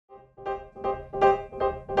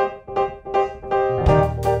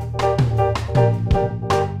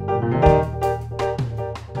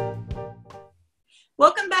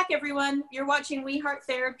everyone. You're watching We Heart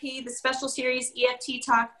Therapy, the special series EFT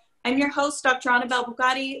Talk. I'm your host, Dr. Anabelle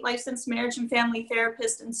Bugatti, licensed marriage and family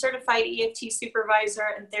therapist and certified EFT supervisor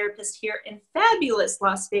and therapist here in fabulous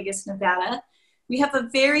Las Vegas, Nevada. We have a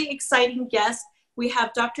very exciting guest. We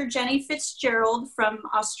have Dr. Jennny Fitzgerald from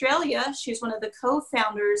Australia. She's one of the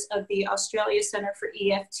co-founders of the Australia Center for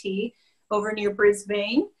EFT over near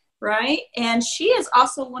Brisbane, right? And she is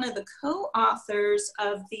also one of the co-authors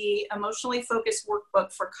of the Emotionally Focused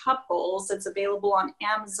Workbook for Couples that's available on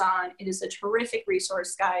Amazon. It is a terrific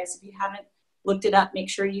resource, guys. If you haven't looked it up, make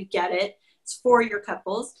sure you get it. It's for your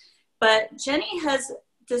couples. But Jennny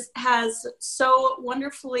has so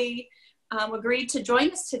wonderfully agreed to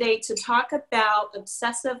join us today to talk about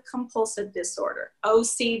Obsessive Compulsive Disorder,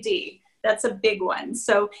 OCD. That's a big one.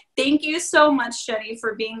 So thank you so much, Jennny,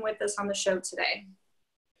 for being with us on the show today.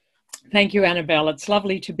 Thank you, Anabelle. It's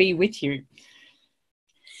lovely to be with you.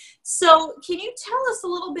 So can you tell us a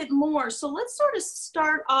little bit more? So let's sort of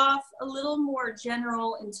start off a little more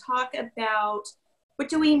general and talk about what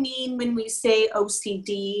do we mean when we say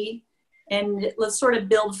OCD, and let's sort of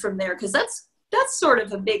build from there, because that's sort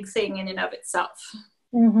of a big thing in and of itself.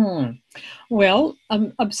 Mm-hmm. Well,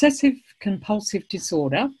 Obsessive Compulsive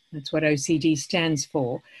Disorder, that's what OCD stands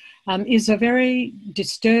for, is a very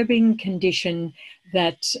disturbing condition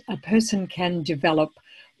that a person can develop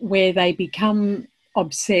where they become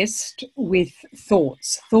obsessed with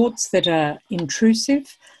thoughts that are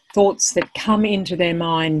intrusive, thoughts that come into their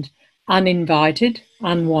mind uninvited,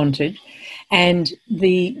 unwanted, and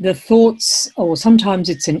the thoughts, or sometimes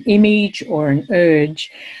it's an image or an urge,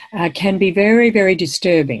 can be very, very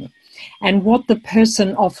disturbing. And what the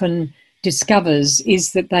person often discovers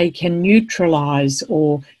is that they can neutralize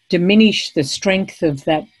or diminish the strength of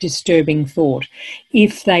that disturbing thought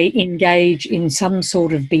if they engage in some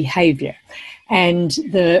sort of behavior. And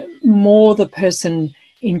the more the person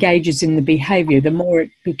engages in the behavior, the more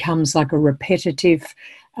it becomes like a repetitive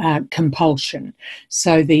compulsion.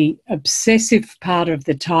 So the obsessive part of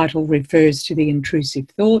the title refers to the intrusive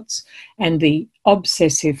thoughts, and the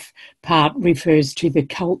obsessive part refers to the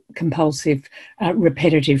compulsive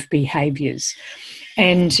repetitive behaviours.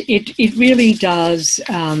 And it really does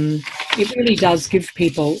give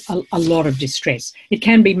people a lot of distress. It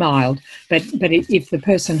can be mild, but if the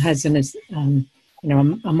person has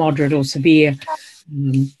a moderate or severe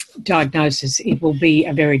diagnosis, it will be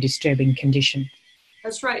a very disturbing condition.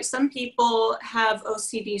 That's right. Some people have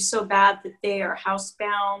OCD so bad that they are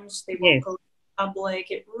housebound. They won't go to public.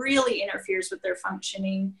 It really interferes with their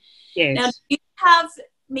functioning. Yes. Now, do you have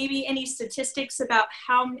maybe any statistics about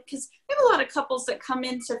how, because we have a lot of couples that come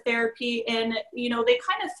into therapy and, they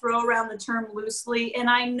kind of throw around the term loosely. And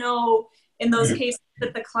I know in those cases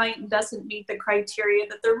that the client doesn't meet the criteria,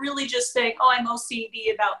 that they're really just saying, oh, I'm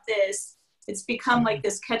OCD about this. It's become like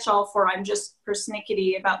this catch-all for I'm just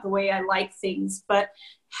persnickety about the way I like things. But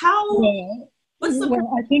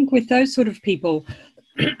I think with those sort of people,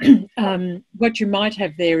 what you might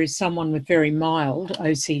have there is someone with very mild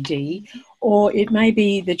OCD, or it may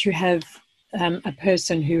be that you have a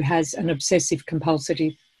person who has an obsessive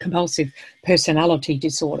compulsive personality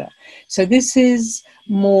disorder. So this is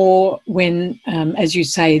more when, as you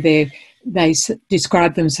say, they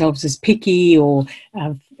describe themselves as picky or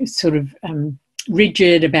sort of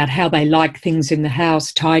rigid about how they like things in the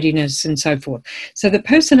house, tidiness and so forth. So the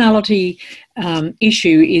personality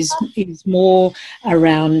issue is more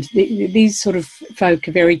around these sort of folk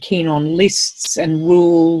are very keen on lists and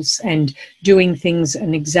rules and doing things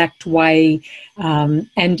an exact way,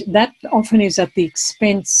 and that often is at the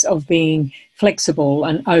expense of being flexible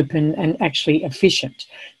and open and actually efficient.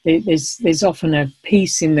 There's often a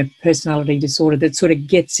piece in the personality disorder that sort of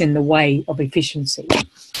gets in the way of efficiency.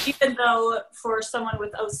 Even though for someone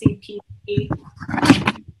with OCD,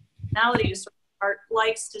 personality disorder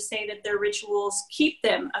likes to say that their rituals keep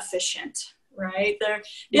them efficient, right?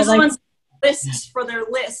 These ones lists for their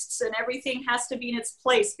lists, and everything has to be in its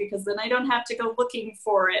place because then I don't have to go looking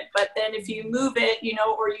for it. But then if you move it,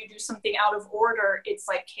 or you do something out of order, it's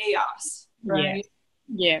like chaos, right?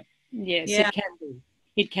 Yes, it can be.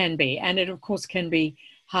 It can be, and it of course can be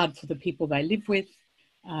hard for the people they live with.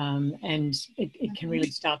 And it can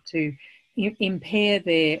really start to impair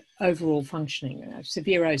their overall functioning.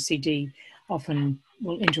 Severe OCD often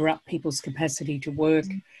will interrupt people's capacity to work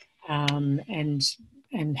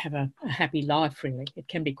and have a happy life, really. It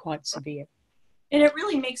can be quite severe. And it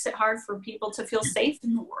really makes it hard for people to feel safe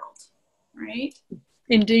in the world, right?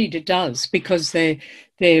 Indeed, it does, because their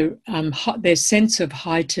sense of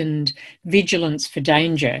heightened vigilance for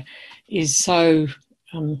danger is so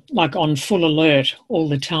like on full alert all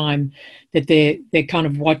the time, that they're kind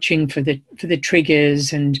of watching for the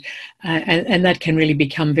triggers, and that can really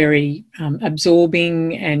become very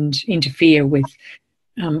absorbing and interfere with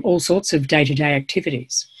all sorts of day-to-day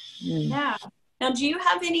activities. Yeah. Now, do you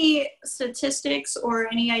have any statistics or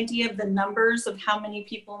any idea of the numbers of how many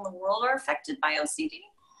people in the world are affected by OCD?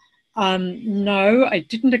 No, it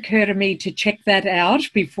didn't occur to me to check that out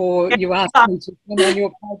before you asked me to come on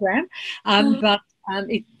your program, but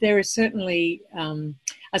there is certainly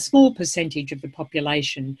a small percentage of the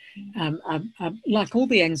population, like all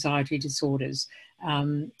the anxiety disorders.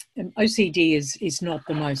 OCD is not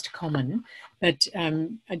the most common, but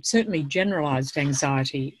certainly generalised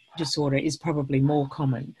anxiety disorder is probably more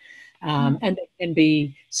common. And there can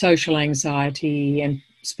be social anxiety and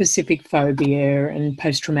specific phobia and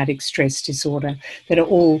post-traumatic stress disorder that are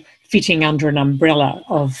all fitting under an umbrella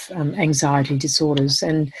of anxiety disorders.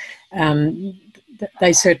 And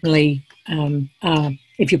they certainly are,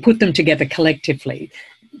 if you put them together collectively,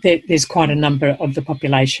 there's quite a number of the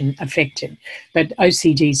population affected. But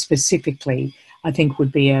OCD specifically, I think,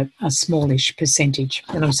 would be a smallish percentage.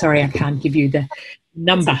 And I'm sorry I can't give you the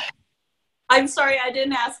number. I'm sorry I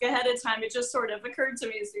didn't ask ahead of time. It just sort of occurred to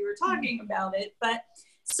me as we were talking about it. But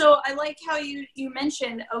so I like how you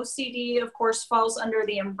mentioned OCD, of course, falls under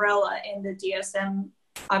the umbrella in the DSM,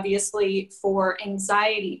 obviously, for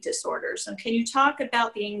anxiety disorders. And can you talk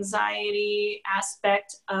about the anxiety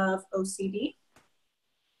aspect of OCD?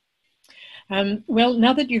 Well,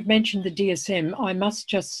 now that you've mentioned the DSM, I must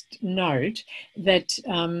just note that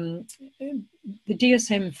the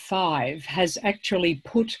DSM-5 has actually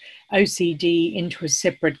put OCD into a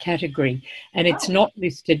separate category, and it's not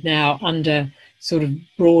listed now under sort of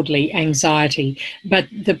broadly anxiety. But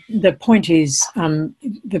the point is,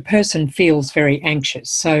 the person feels very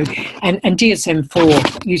anxious. So, and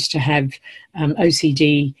DSM-4 used to have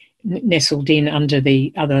OCD nestled in under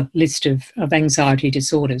the other list of anxiety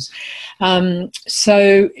disorders.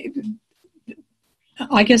 So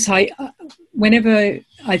I guess whenever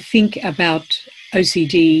I think about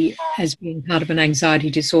OCD as being part of an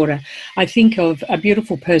anxiety disorder, I think of a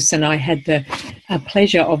beautiful person I had the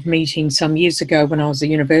pleasure of meeting some years ago when I was a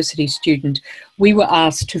university student. We were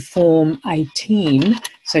asked to form a team,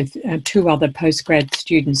 so two other postgrad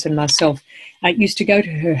students and myself. I used to go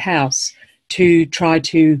to her house to try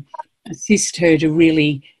to assist her to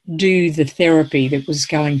really do the therapy that was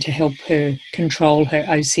going to help her control her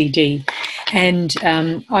OCD. And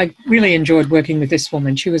I really enjoyed working with this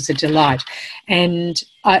woman. She was a delight. And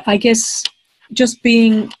I guess just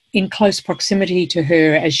being in close proximity to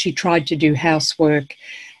her as she tried to do housework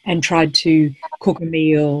and tried to cook a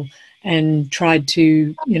meal and tried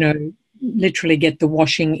to, literally get the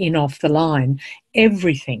washing in off the line,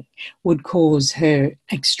 everything would cause her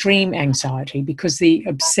extreme anxiety because the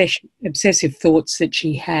obsessive thoughts that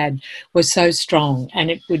she had were so strong,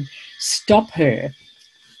 and it would stop her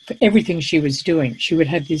for everything she was doing. She would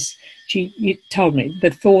have this, you told me,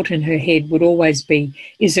 the thought in her head would always be,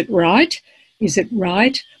 is it right? Is it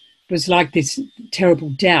right? It was like this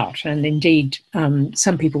terrible doubt. And indeed,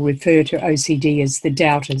 some people refer to OCD as the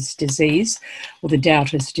doubter's disease or the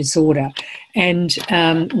doubter's disorder. And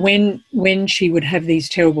when she would have these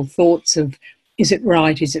terrible thoughts of, is it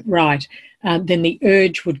right? Is it right? Then the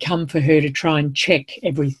urge would come for her to try and check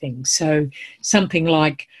everything. So something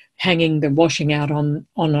like hanging the washing out on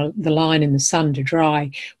the line in the sun to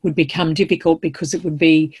dry would become difficult because it would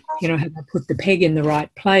be, have I put the peg in the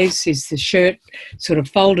right place? Is the shirt sort of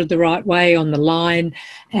folded the right way on the line?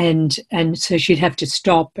 And so she'd have to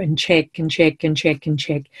stop and check and check and check and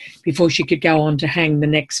check before she could go on to hang the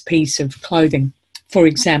next piece of clothing, for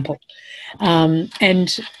example.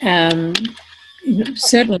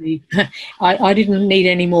 Certainly, I didn't need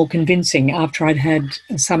any more convincing after I'd had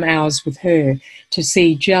some hours with her to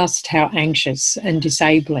see just how anxious and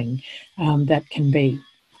disabling that can be.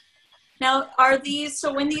 Now,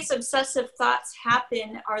 so when these obsessive thoughts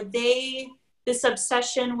happen, this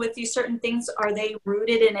obsession with these certain things, are they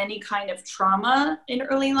rooted in any kind of trauma in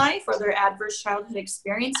early life? Or are there adverse childhood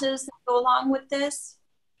experiences that go along with this?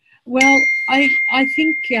 Well, I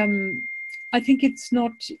think it's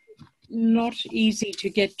not easy to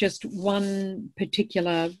get just one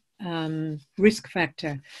particular risk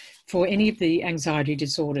factor for any of the anxiety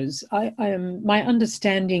disorders. My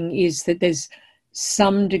understanding is that there's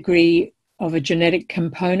some degree of a genetic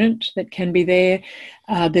component that can be there.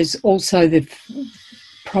 There's also the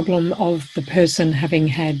problem of the person having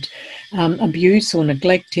had abuse or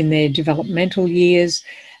neglect in their developmental years,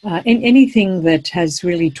 anything that has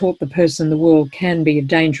really taught the person the world can be a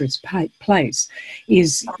dangerous place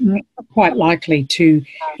is quite likely to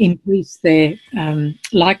increase their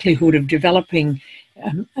likelihood of developing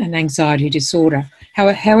an anxiety disorder.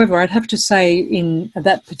 However, I'd have to say in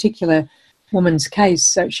that particular woman's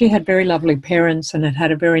case, she had very lovely parents and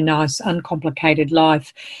had a very nice, uncomplicated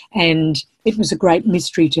life, and it was a great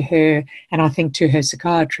mystery to her, and I think to her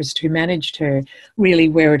psychiatrist who managed her, really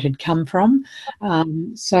where it had come from.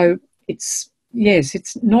 So it's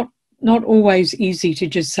not always easy to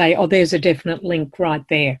just say, oh, there's a definite link right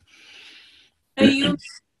there. Now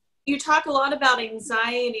you talk a lot about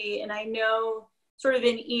anxiety, and I know sort of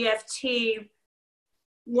in EFT,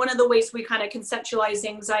 one of the ways we kind of conceptualize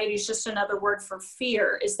anxiety is just another word for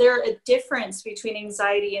fear. Is there a difference between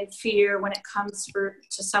anxiety and fear when it comes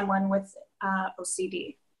to someone with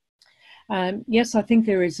OCD? Yes, I think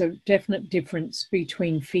there is a definite difference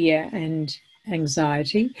between fear and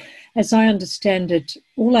anxiety. As I understand it,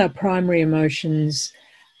 all our primary emotions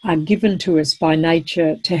are given to us by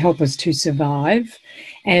nature to help us to survive,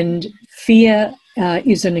 and fear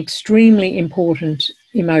is an extremely important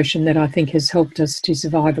emotion that I think has helped us to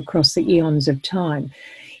survive across the eons of time,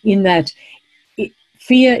 in that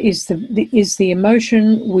fear is the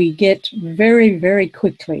emotion we get very, very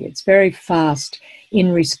quickly. It's very fast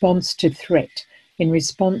in response to threat, in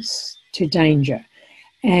response to danger.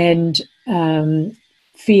 And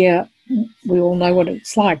fear, we all know what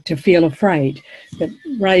it's like to feel afraid, that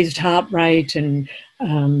raised heart rate and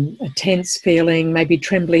a tense feeling, maybe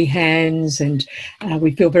trembly hands, and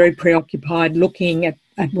we feel very preoccupied looking at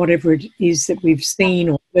whatever it is that we've seen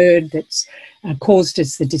or heard that's caused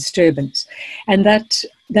us the disturbance. And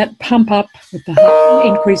that pump up with the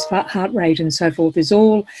increased heart rate and so forth is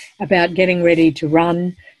all about getting ready to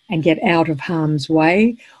run and get out of harm's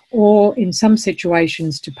way, or in some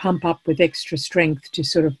situations to pump up with extra strength to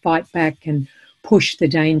sort of fight back and push the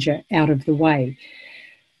danger out of the way.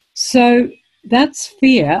 So that's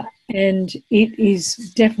fear, and it is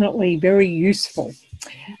definitely very useful.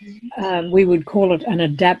 We would call it an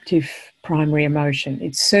adaptive primary emotion.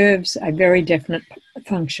 It serves a very definite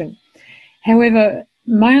function. However,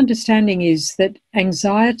 my understanding is that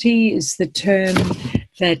anxiety is the term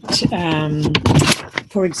that,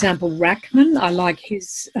 for example, Rachman, I like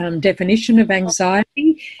his definition of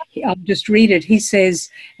anxiety. I'll just read it. He says,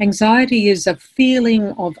 anxiety is a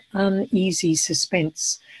feeling of uneasy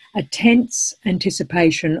suspense, a tense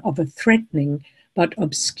anticipation of a threatening but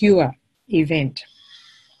obscure event.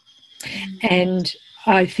 And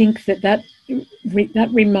I think that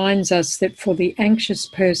reminds us that for the anxious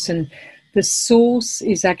person, the source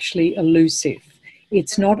is actually elusive.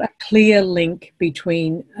 It's not a clear link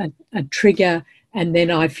between a trigger and then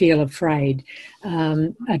I feel afraid,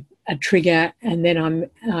 a trigger and then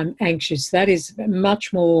I'm anxious. That is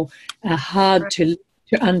much more hard to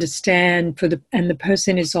understand and the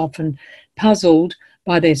person is often puzzled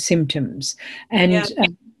by their symptoms. And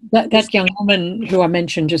that young woman who I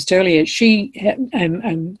mentioned just earlier, she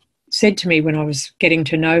said to me when I was getting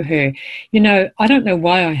to know her, you know, I don't know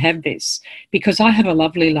why I have this, because I have a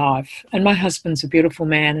lovely life and my husband's a beautiful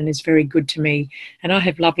man and is very good to me, and I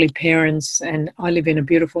have lovely parents and I live in a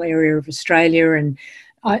beautiful area of Australia, and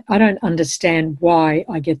I don't understand why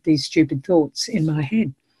I get these stupid thoughts in my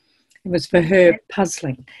head. It was for her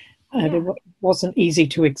puzzling. It wasn't easy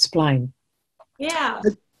to explain. Yeah.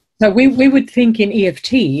 So we would think in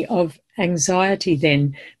EFT of anxiety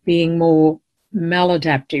then being more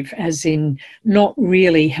maladaptive, as in not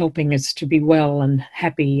really helping us to be well and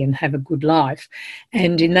happy and have a good life.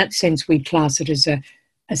 And in that sense, we class it as a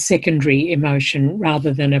secondary emotion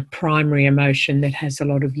rather than a primary emotion that has a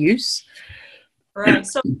lot of use. Right.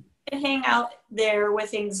 So I hang out there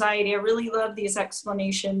with anxiety. I really love these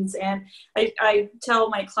explanations. And I tell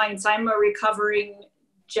my clients I'm a recovering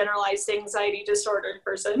generalized anxiety disorder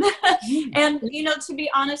person. And, you know, to be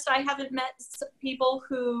honest, I haven't met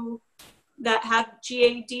people that have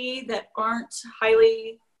GAD that aren't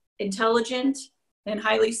highly intelligent and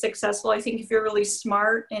highly successful. I think if you're really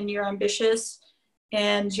smart and you're ambitious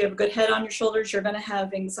and you have a good head on your shoulders, you're going to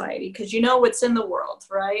have anxiety because you know what's in the world,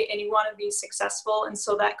 right? And you want to be successful. And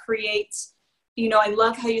so that creates, you know, I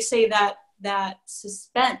love how you say that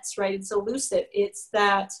suspense, right? It's elusive. It's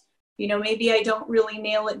that, you know, maybe I don't really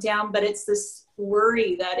nail it down, but it's this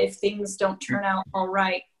worry that if things don't turn out all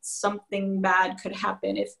right, something bad could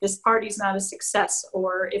happen. If this party's not a success,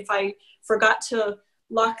 or if I forgot to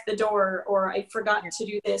lock the door, or I forgot to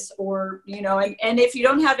do this, or, you know, and if you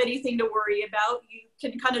don't have anything to worry about, you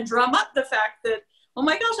can kind of drum up the fact that, oh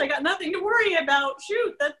my gosh, I got nothing to worry about.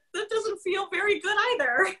 Shoot, that doesn't feel very good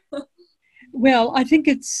either. Well, I think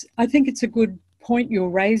it's a good point you're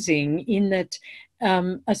raising in that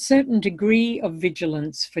a certain degree of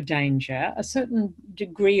vigilance for danger, a certain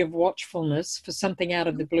degree of watchfulness for something out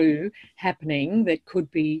of the blue happening that could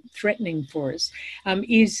be threatening for us,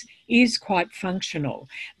 is quite functional.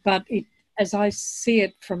 But it, as I see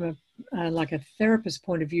it from like a therapist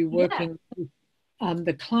point of view, Yeah, working with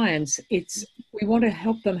the clients, it's we want to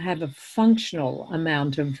help them have a functional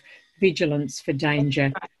amount of vigilance for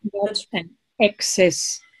danger, right. not That's an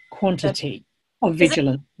excess that quantity of because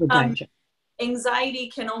vigilance for um, danger. anxiety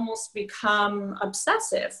can almost become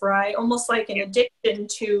obsessive, right? Almost like an addiction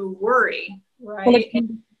to worry, Well, right?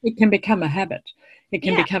 And it can become a habit. It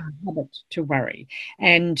can yeah, become a habit to worry.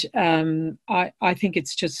 And I think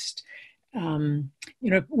it's just,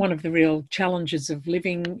 one of the real challenges of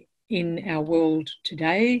living in our world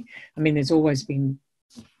today. I mean, there's always been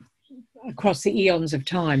across the eons of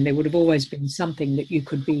time, there would have always been something that you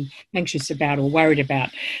could be anxious about or worried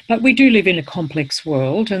about. But we do live in a complex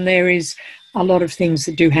world, and there is a lot of things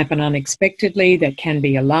that do happen unexpectedly that can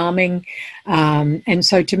be alarming. And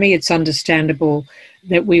so to me, it's understandable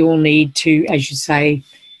that we all need to, as you say,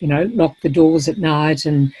 lock the doors at night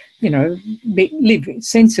and, live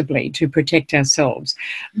sensibly to protect ourselves.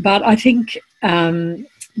 But I think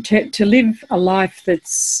to live a life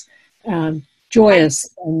that's I joyous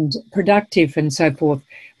and productive and so forth,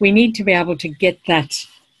 we need to be able to get that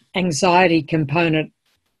anxiety component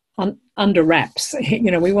under wraps.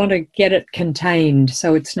 We want to get it contained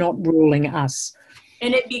so it's not ruling us.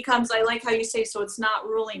 and it becomes, I like how you say, so it's not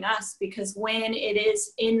ruling us, because when it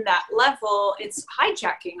is in that level, it's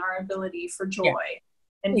hijacking our ability for Yeah, joy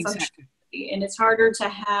and exactly. functionality. And it's harder to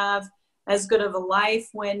have as good of a life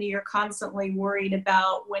when you're constantly worried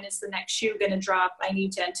about when is the next shoe going to drop. I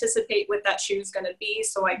need to anticipate what that shoe is going to be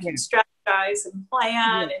so I Yeah, can strategize and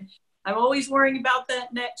plan. yeah, And I'm always worrying about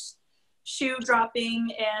that next shoe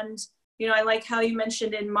dropping. And, I like how you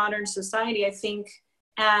mentioned in modern society, I think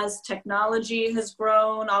as technology has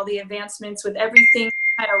grown, all the advancements with everything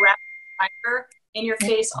kind of rapid fire in your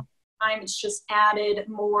face all the time, it's just added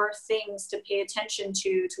more things to pay attention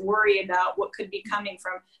to worry about what could be coming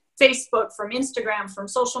from Facebook, from Instagram, from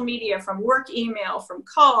social media, from work email, from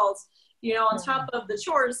calls, on top of the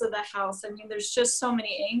chores of the house. I mean, there's just so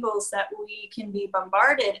many angles that we can be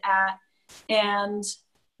bombarded at. And,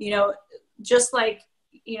 just like,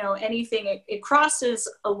 anything, it crosses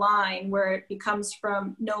a line where it becomes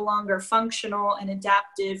from no longer functional and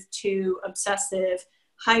adaptive to obsessive,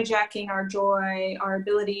 hijacking our joy, our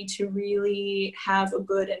ability to really have a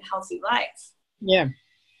good and healthy life. yeah.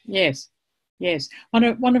 Yes, yes.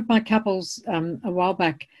 One of my couples a while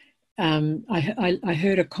back, I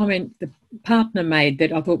heard a comment the partner made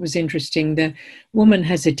that I thought was interesting. The woman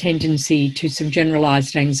has a tendency to some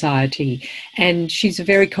generalized anxiety, and she's a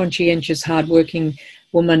very conscientious, hardworking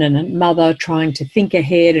woman and a mother trying to think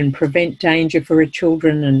ahead and prevent danger for her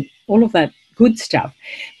children and all of that good stuff.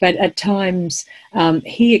 But at times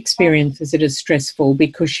he experiences it as stressful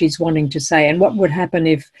because she's wanting to say, and what would happen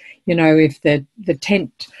if, if the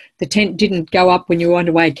tent didn't go up when you went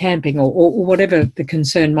away camping, or whatever the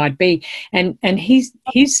concern might be. And he's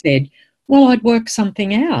said, well, I'd work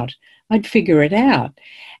something out. I'd figure it out.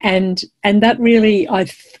 And that really, I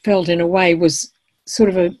felt in a way, was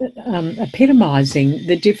sort of epitomising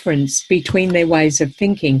the difference between their ways of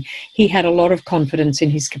thinking. He had a lot of confidence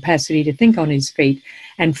in his capacity to think on his feet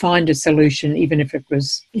and find a solution, even if it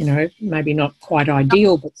was, maybe not quite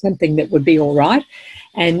ideal, but something that would be all right.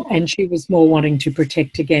 And she was more wanting to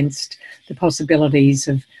protect against the possibilities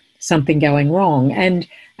of something going wrong. And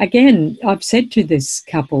again, I've said to this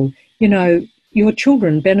couple, your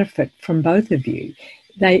children benefit from both of you.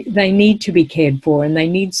 They need to be cared for, and they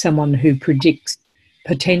need someone who predicts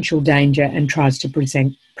potential danger and tries to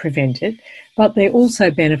prevent it. But they're also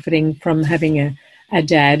benefiting from having a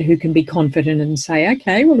dad who can be confident and say,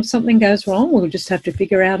 okay, well, if something goes wrong, we'll just have to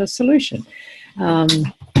figure out a solution.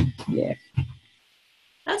 Yeah.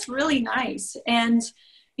 That's really nice. And,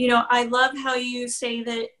 I love how you say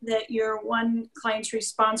that your one client's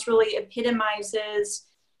response really epitomizes,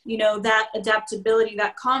 that adaptability,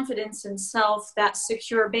 that confidence in self, that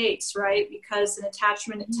secure base, right? Because in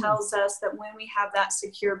attachment, it tells us that when we have that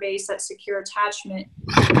secure base, that secure attachment,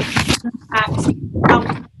 impacts how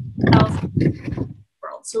we self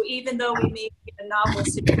world. So even though we may be in a novel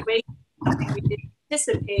situation, something we didn't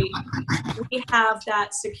anticipate, we have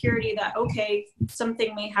that security that, okay,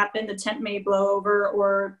 something may happen, the tent may blow over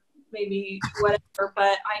or maybe whatever,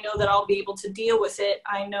 but I know that I'll be able to deal with it.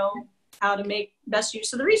 I know how to make best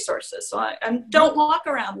use of the resources. So I don't walk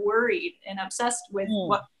around worried and obsessed with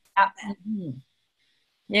what happened.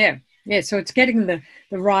 Yeah, Yeah, so it's getting the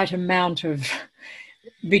right amount of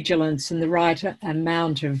vigilance and the right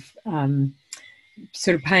amount of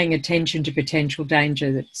sort of paying attention to potential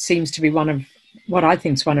danger that seems to be one of what I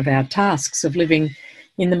think is one of our tasks of living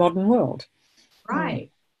in the modern world.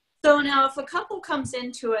 Right. So now if a couple comes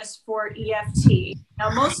into us for EFT, now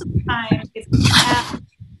most of the time if we have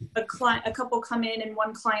a couple come in and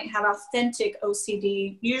one client have authentic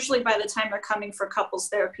OCD, usually by the time they're coming for couples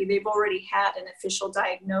therapy, they've already had an official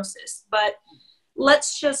diagnosis. But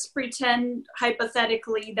let's just pretend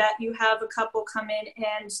hypothetically that you have a couple come in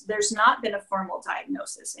and there's not been a formal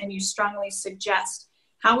diagnosis and you strongly suggest.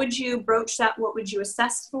 How would you broach that? What would you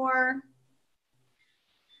assess for?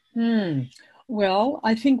 Well,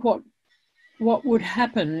 I think what would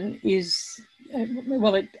happen is,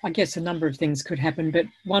 I guess a number of things could happen, but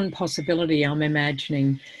one possibility I'm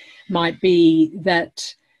imagining might be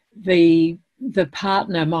that the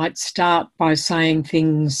partner might start by saying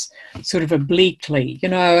things sort of obliquely. You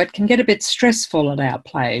know, it can get a bit stressful at our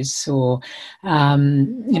place, or,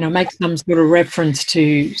 you know, make some sort of reference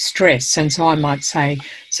to stress. And so I might say,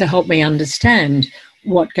 so help me understand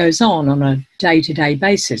what goes on a day-to-day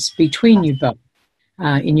basis between you both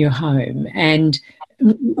in your home. And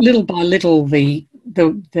little by little, the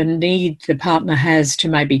need the partner has to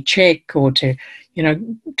maybe check or to, you know,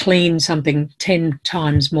 clean something 10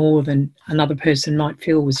 times more than another person might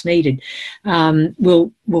feel was needed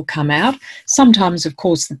will come out. Sometimes, of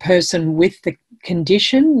course, the person with the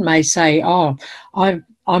condition may say, oh,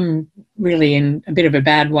 I'm really in a bit of a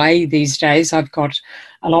bad way these days. I've got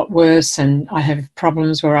a lot worse and I have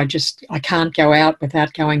problems where I can't go out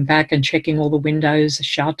without going back and checking all the windows are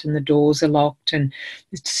shut and the doors are locked and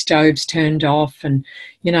the stove's turned off. And,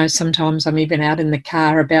 you know, sometimes I'm even out in the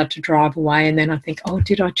car about to drive away and then I think, oh,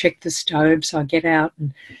 did I check the stove? So I get out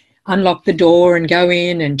and unlock the door and go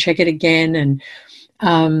in and check it again. And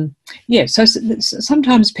so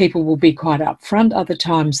sometimes people will be quite upfront. Other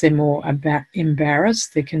times they're more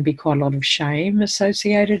embarrassed. There can be quite a lot of shame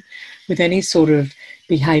associated with any sort of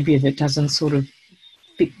behaviour that doesn't sort of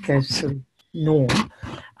fit the sort of norm.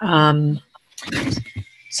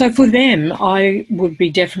 So for them, I would be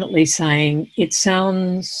definitely saying, it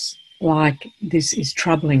sounds like this is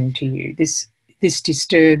troubling to you. This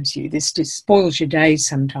disturbs you. This spoils your day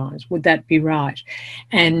sometimes. Would that be right?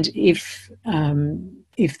 And if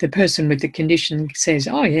the person with the condition says,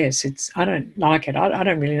 oh, yes, I don't like it. I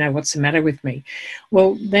don't really know what's the matter with me.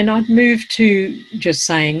 Well, then I'd move to just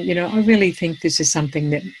saying, you know, I really think this is something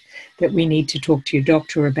that we need to talk to your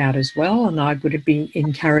doctor about as well. And I would be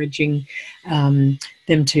encouraging them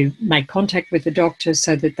to make contact with the doctor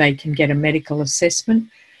so that they can get a medical assessment.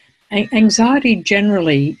 Anxiety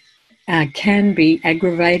generally can be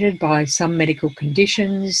aggravated by some medical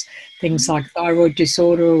conditions, things like thyroid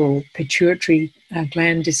disorder or pituitary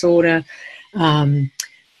gland disorder.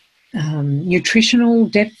 Nutritional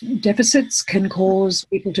deficits can cause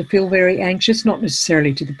people to feel very anxious, not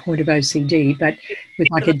necessarily to the point of OCD, but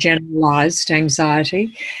with like a generalised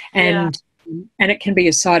anxiety. And it can be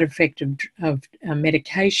a side effect of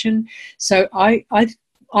medication. So I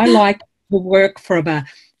like to work from a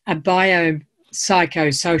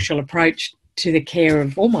biopsychosocial approach to the care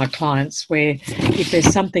of all my clients, where if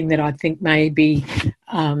there's something that I think may be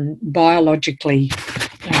biologically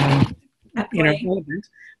relevant,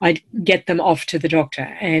 I get them off to the doctor,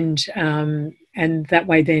 and that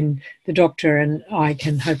way then the doctor and I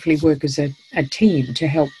can hopefully work as a team to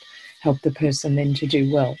help the person then to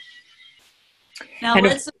do well. Now go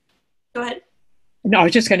ahead. No, I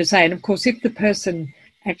was just going to say, and of course, if the person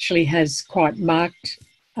actually has quite marked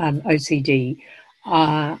OCD,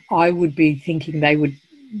 I would be thinking they would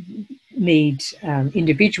need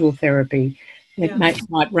individual therapy that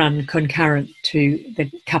might run concurrent to the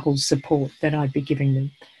couple's support that I'd be giving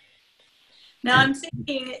them. Now I'm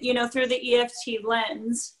thinking, you know, through the EFT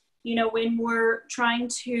lens, you know, when we're trying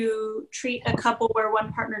to treat a couple where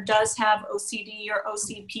one partner does have OCD or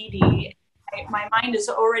OCPD, my mind is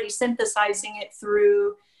already synthesizing it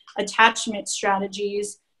through attachment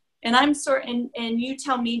strategies. And and you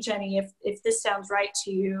tell me, Jenny, if this sounds right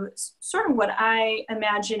to you, sort of what I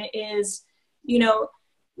imagine is, you know,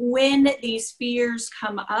 when these fears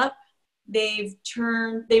come up, they've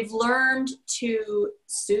learned to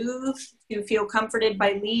soothe, to feel comforted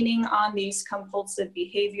by leaning on these compulsive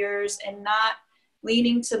behaviors and not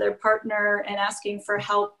leaning to their partner and asking for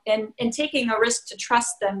help and taking a risk to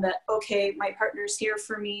trust them that, okay, my partner's here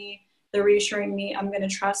for me. They're reassuring me, I'm going to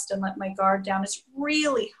trust and let my guard down. It's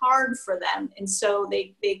really hard for them. And so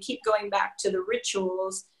they keep going back to the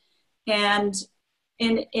rituals. And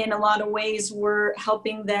in a lot of ways, we're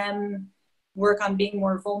helping them work on being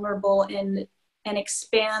more vulnerable and and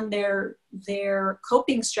expand their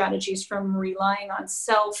coping strategies from relying on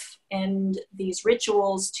self and these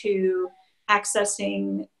rituals to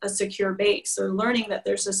accessing a secure base, or learning that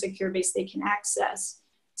there's a secure base they can access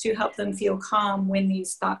to help them feel calm when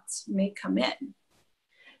these thoughts may come in.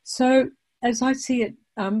 So as I see it,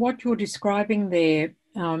 what you're describing there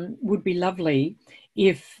would be lovely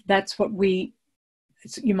if that's what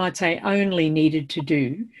you might say, only needed to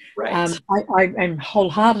do. Right. I am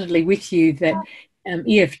wholeheartedly with you that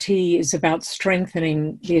EFT is about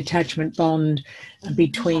strengthening the attachment bond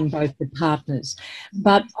between both the partners.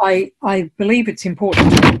 But I believe it's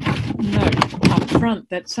important to note up front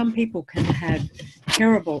that some people can have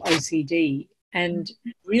terrible OCD and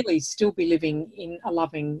really still be living in a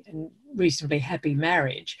loving and reasonably happy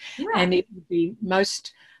marriage. Right. And it would be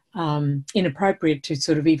most inappropriate to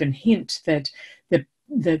sort of even hint that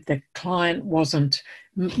the client wasn't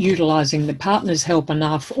utilising the partner's help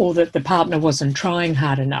enough, or that the partner wasn't trying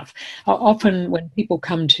hard enough. Often when people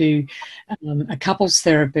come to a couples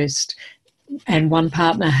therapist and one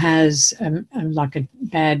partner has like a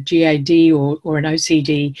bad GAD or an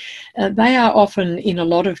OCD, they are often in a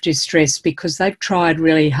lot of distress because they've tried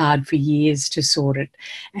really hard for years to sort it,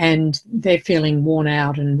 and they're feeling worn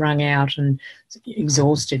out and wrung out and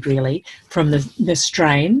exhausted really from the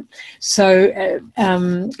strain. So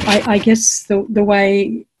I guess the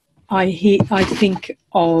way I think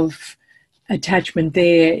of attachment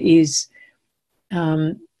there is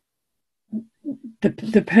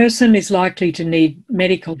the person is likely to need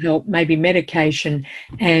medical help, maybe medication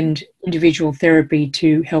and individual therapy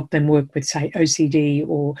to help them work with, say, OCD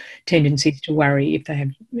or tendencies to worry if they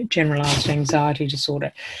have generalised anxiety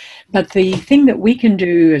disorder. But the thing that we can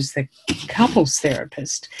do as the couples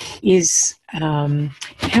therapist is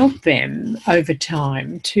help them over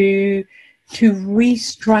time to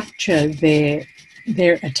restructure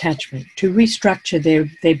their attachment, to restructure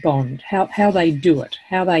their bond, how they do it,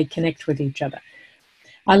 how they connect with each other.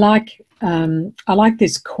 I like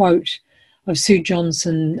this quote of Sue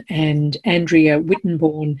Johnson and Andrea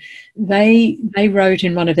Wittenborn. They wrote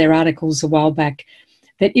in one of their articles a while back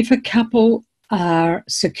that if a couple are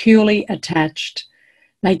securely attached,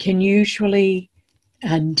 they can usually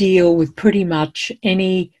deal with pretty much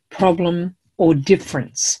any problem or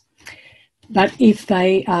difference. But if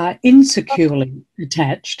they are insecurely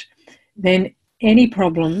attached, then any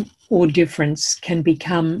problem or difference can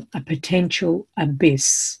become a potential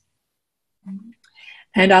abyss.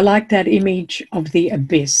 And I like that image of the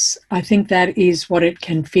abyss. I think that is what it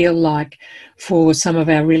can feel like for some of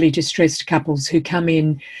our really distressed couples who come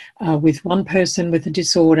in with one person with a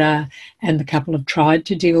disorder, and the couple have tried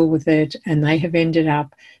to deal with it, and they have ended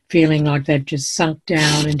up feeling like they've just sunk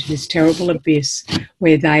down into this terrible abyss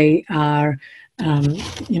where they are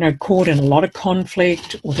caught in a lot of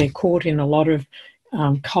conflict, or they're caught in a lot of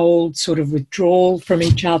cold sort of withdrawal from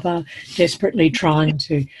each other, desperately trying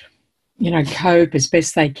to cope as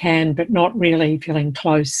best they can, but not really feeling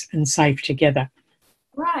close and safe together.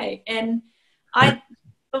 Right. And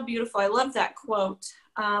so beautiful. I love that quote.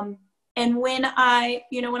 And when I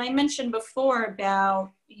mentioned before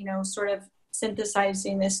about, sort of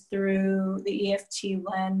synthesizing this through the EFT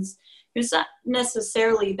lens, it's not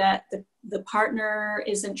necessarily that the partner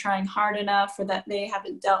isn't trying hard enough or that they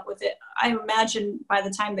haven't dealt with it. I imagine by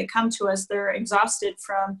the time they come to us, they're exhausted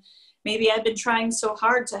from, maybe I've been trying so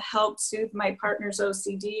hard to help soothe my partner's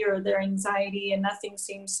OCD or their anxiety and nothing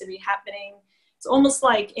seems to be happening. It's almost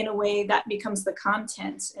like, in a way, that becomes the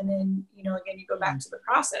content. And then, again, you go back to the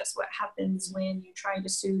process. What happens when you try to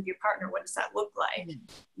soothe your partner? What does that look like?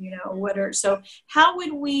 So how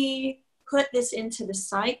would we put this into the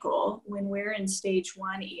cycle when we're in stage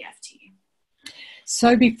 1 EFT?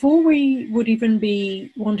 So before we would even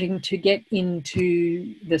be wanting to get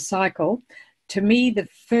into the cycle, to me, the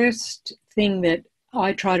first thing that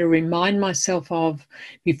I try to remind myself of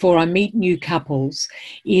before I meet new couples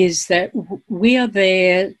is that we are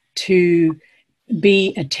there to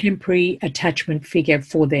be a temporary attachment figure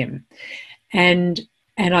for them. And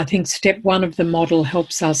I think step 1 of the model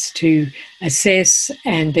helps us to assess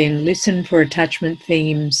and then listen for attachment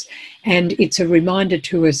themes. And it's a reminder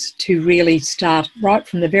to us to really start right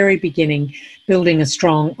from the very beginning, building a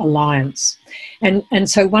strong alliance. And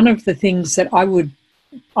so one of the things that I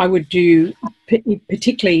would do,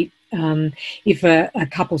 particularly if a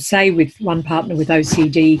couple, say with one partner with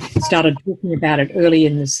OCD, started talking about it early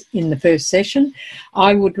in the first session,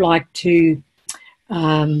 I would like to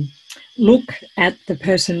look at the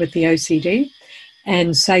person with the OCD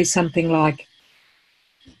and say something like,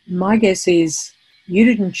 my guess is you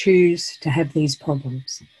didn't choose to have these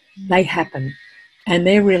problems. They happen, and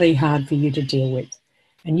they're really hard for you to deal with.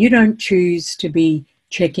 and you don't choose to be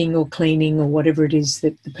checking or cleaning or whatever it is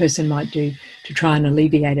that the person might do to try and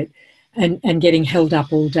alleviate it, and getting held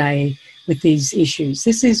up all day with these issues.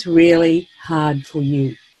 This is really hard for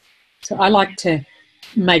you. So I like to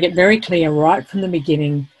make it very clear right from the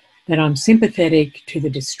beginning that I'm sympathetic to the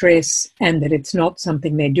distress and that it's not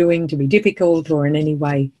something they're doing to be difficult or in any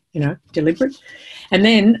way, deliberate. And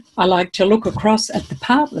then I like to look across at the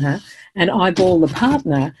partner and eyeball the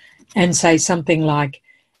partner and say something like,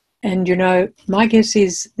 and my guess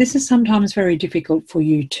is this is sometimes very difficult for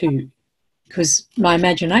you too, because my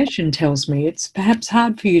imagination tells me it's perhaps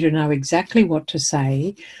hard for you to know exactly what to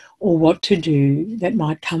say or what to do that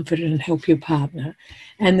might comfort and help your partner,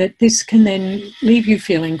 and that this can then leave you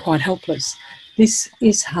feeling quite helpless. This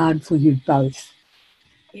is hard for you both.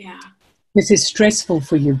 Yeah. This is stressful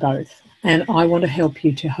for you both, and I want to help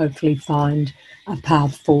you to hopefully find a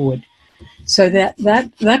path forward. So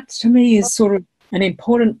that to me is sort of an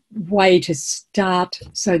important way to start,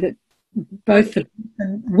 so that both the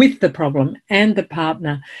person with the problem and the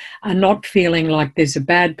partner are not feeling like there's a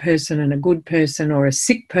bad person and a good person, or a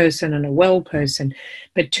sick person and a well person,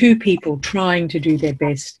 but two people trying to do their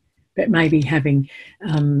best, but maybe having,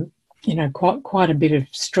 quite a bit of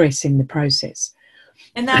stress in the process.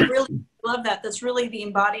 And that really, I love that. That's really the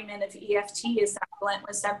embodiment of EFT, is that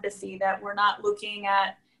relentless empathy, that we're not looking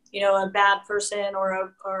at, a bad person or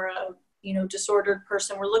a disordered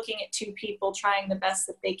person. We're looking at two people trying the best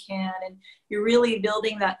that they can. And you're really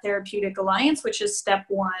building that therapeutic alliance, which is step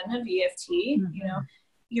one of EFT. Mm-hmm.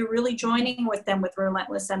 You're really joining with them with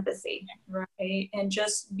relentless empathy, right? And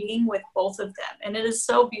just being with both of them. And it is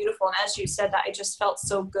so beautiful. And as you said that, I just felt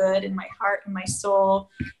so good in my heart and my soul.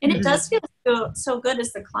 And it does feel so good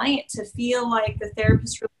as the client to feel like the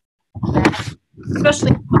therapist really,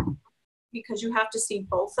 especially because you have to see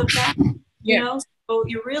both of them, So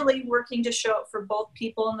you're really working to show up for both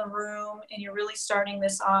people in the room, and you're really starting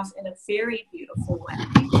this off in a very beautiful way.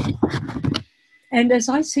 And as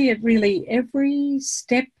I see it, really, every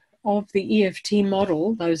step of the EFT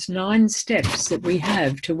model, those 9 steps that we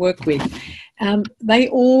have to work with, they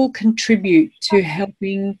all contribute to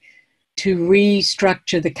helping to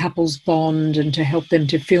restructure the couple's bond and to help them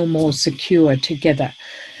to feel more secure together.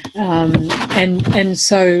 And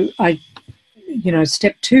so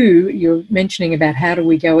step 2, you're mentioning about how do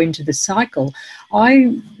we go into the cycle.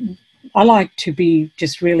 I like to be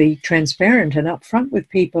just really transparent and upfront with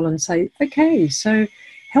people and say, okay, so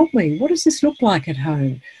help me. What does this look like at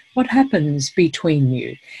home? What happens between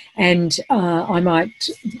you? And I might,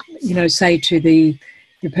 say to the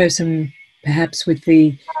person perhaps with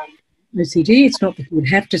the OCD, it's not that you would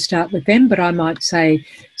have to start with them, but I might say,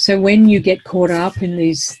 so when you get caught up in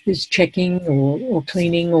this checking or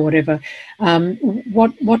cleaning or whatever,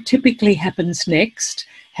 what typically happens next?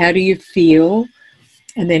 How do you feel?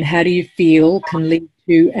 And then how do you feel can lead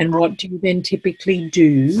to, and what do you then typically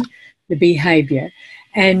do, the behaviour?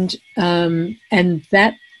 And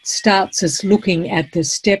that starts us looking at the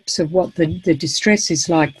steps of what the distress is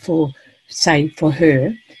like for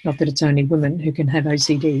her, not that it's only women who can have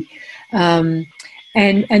OCD. And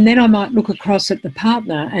then I might look across at the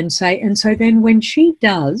partner and say, and so then when she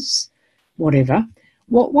does whatever,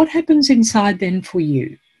 what happens inside then for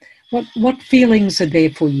you? What feelings are there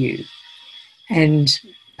for you? And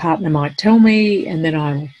partner might tell me, and then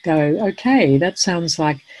I'll go, okay, that sounds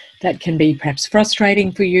like that can be perhaps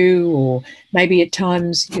frustrating for you, or maybe at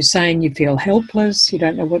times you're saying you feel helpless, you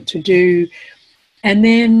don't know what to do. And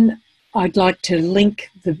then I'd like to link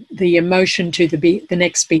the emotion to the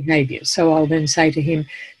next behaviour. So I'll then say to him,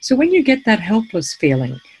 so when you get that helpless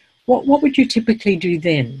feeling, what would you typically do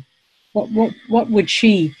then? What would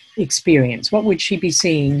she experience? What would she be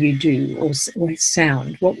seeing you do or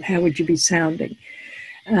sound? How would you be sounding?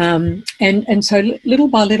 And so little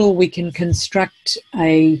by little we can construct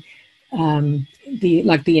the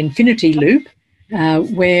infinity loop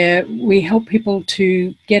where we help people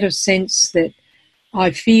to get a sense that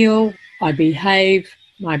I feel, I behave,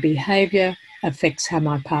 my behaviour affects how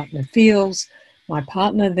my partner feels. My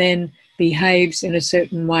partner then behaves in a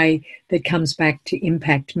certain way that comes back to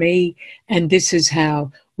impact me. And this is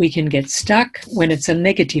how we can get stuck when it's a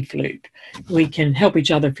negative loop. We can help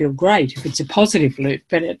each other feel great if it's a positive loop,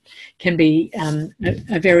 but it can be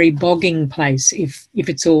a very bogging place if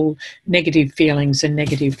it's all negative feelings and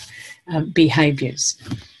negative behaviours.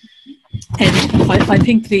 And I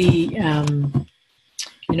think the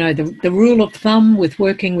rule of thumb with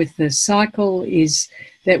working with the cycle is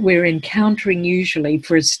that we're encountering usually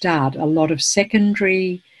for a start a lot of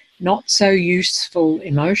secondary, not so useful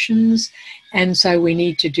emotions, and so we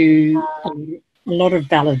need to do a lot of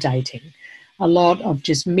validating. a lot of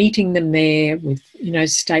just meeting them there with,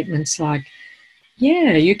 statements like,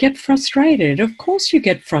 yeah, you get frustrated. Of course you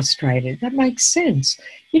get frustrated. That makes sense.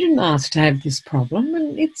 You didn't ask to have this problem,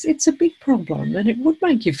 and it's a big problem, and it would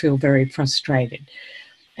make you feel very frustrated.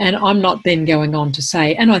 And I'm not then going on to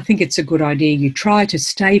say, and I think it's a good idea you try to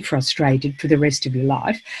stay frustrated for the rest of your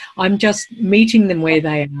life. I'm just meeting them where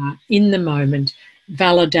they are in the moment,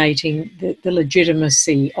 validating the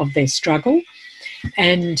legitimacy of their struggle.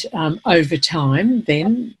 And over time,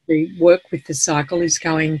 then the work with the cycle is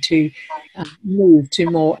going to move to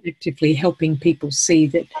more actively helping people see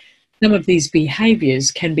that some of these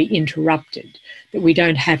behaviours can be interrupted, that we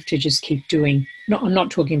don't have to just keep doing, I'm not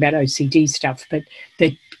talking about OCD stuff, but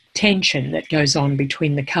the tension that goes on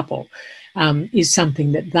between the couple is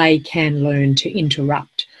something that they can learn to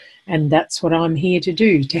interrupt. And that's what I'm here to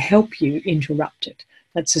do, to help you interrupt it.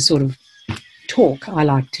 That's the sort of talk I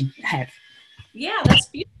like to have. Yeah, that's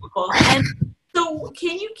beautiful. And so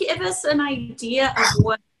can you give us an idea of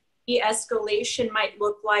what de-escalation might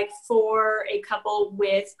look like for a couple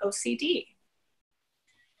with OCD?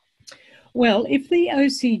 Well, if the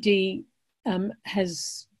OCD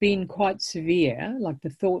has been quite severe, like the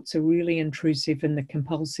thoughts are really intrusive and the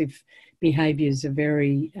compulsive behaviours are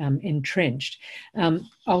very entrenched,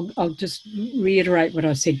 I'll just reiterate what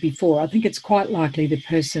I said before. I think it's quite likely the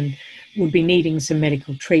person would be needing some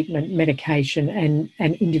medical treatment, medication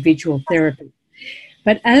and individual therapy.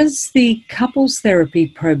 But as the couples therapy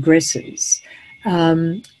progresses,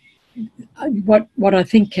 what I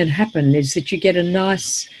think can happen is that you get a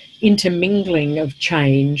nice intermingling of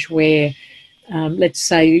change where, let's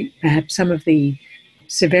say, perhaps some of the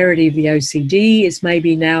severity of the OCD is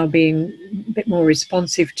maybe now being a bit more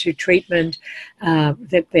responsive to treatment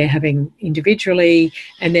that they're having individually,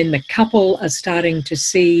 and then the couple are starting to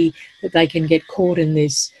see that they can get caught in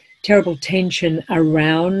this terrible tension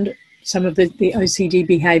around some of the OCD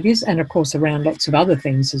behaviours, and of course around lots of other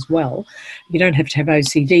things as well. You don't have to have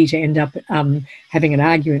OCD to end up having an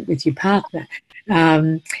argument with your partner.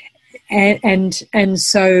 And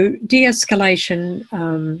so de-escalation,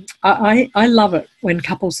 I love it when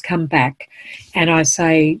couples come back and I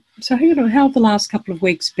say, so how have the last couple of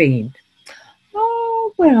weeks been?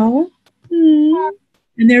 Oh, well,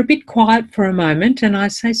 and they're a bit quiet for a moment, and I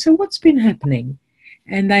say, so what's been happening?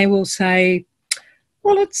 And they will say,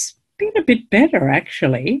 well, it's been a bit better,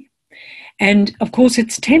 actually. And, of course,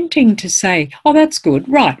 it's tempting to say, oh, that's good.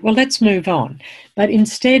 Right, well, let's move on. But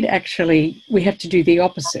instead, actually, we have to do the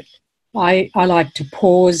opposite. I like to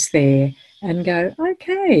pause there and go,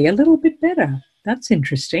 okay, a little bit better. That's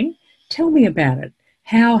interesting. Tell me about it.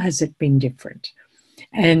 How has it been different?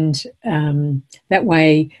 And that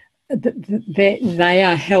way they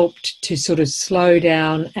are helped to sort of slow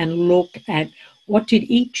down and look at what did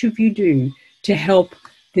each of you do to help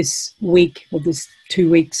this week or this 2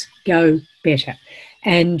 weeks go better.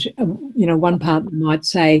 And, one partner might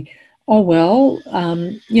say, oh, well,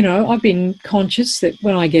 I've been conscious that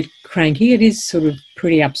when I get cranky, it is sort of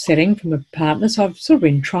pretty upsetting from a partner. So I've sort of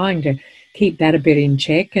been trying to keep that a bit in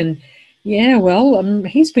check. And, yeah, well,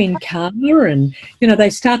 he's been calmer. And, they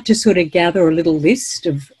start to sort of gather a little list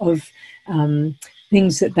of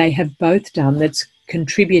things that they have both done that's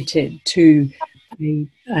contributed to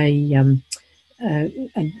a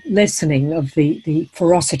lessening of the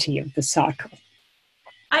ferocity of the cycle.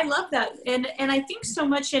 I love that. And I think so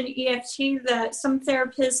much in EFT that some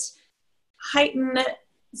therapists heighten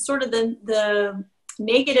sort of the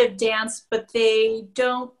negative dance, but they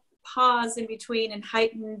don't pause in between and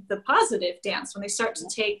heighten the positive dance when they start to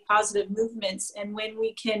take positive movements. And when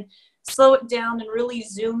we can slow it down and really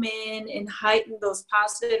zoom in and heighten those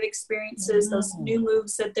positive experiences, those new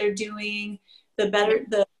moves that they're doing,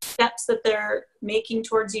 the steps that they're making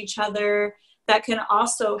towards each other, that can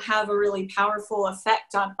also have a really powerful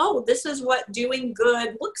effect on, oh, this is what doing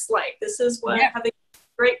good looks like. This is what having a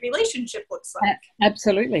great relationship looks like.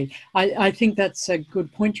 Absolutely. I think that's a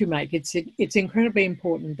good point you make. It's incredibly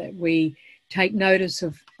important that we take notice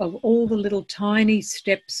of all the little tiny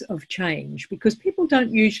steps of change, because people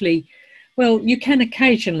don't usually, well, you can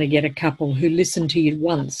occasionally get a couple who listen to you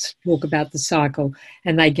once talk about the cycle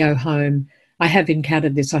and they go home. I have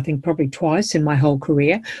encountered this, I think, probably twice in my whole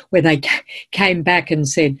career, where they came back and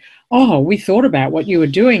said, oh, we thought about what you were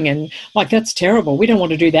doing and like, that's terrible. We don't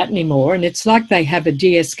want to do that anymore. And it's like they have a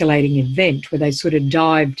de-escalating event where they sort of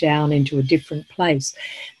dive down into a different place.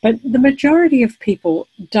 But the majority of people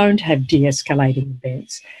don't have de-escalating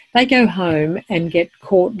events. They go home and get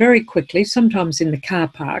caught very quickly, sometimes in the car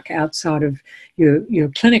park outside of your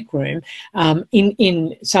clinic room,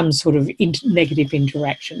 in some sort of negative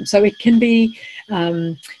interaction. So it can be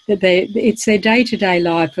that it's their day-to-day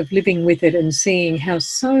life of living with it and seeing how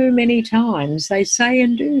so many times they say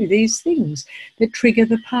and do these things that trigger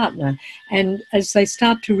the partner. And as they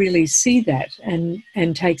start to really see that and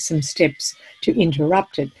take some steps to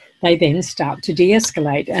interrupt it, they then start to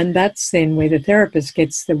de-escalate. And that's then where the therapist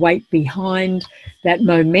gets the weight behind that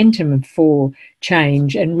momentum for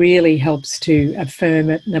change and really helps to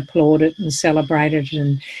affirm it and applaud it and celebrate it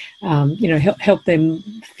and, help them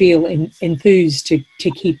feel enthused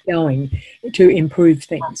to keep going, to improve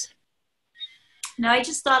things. Now, I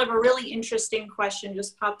just thought of a really interesting question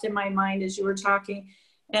just popped in my mind as you were talking.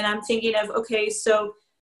 And I'm thinking of, okay, so,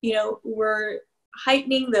 we're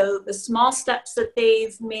heightening the small steps that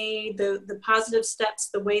they've made, the positive steps,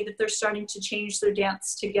 the way that they're starting to change their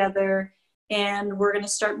dance together. And we're going to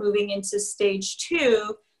start moving into stage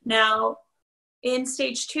 2. Now, in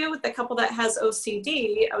stage 2 with the couple that has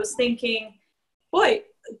OCD, I was thinking, boy,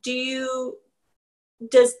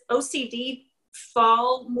 does OCD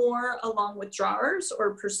fall more along withdrawers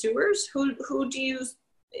or pursuers? Who do you,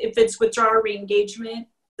 if it's withdrawer re-engagement,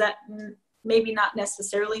 that maybe not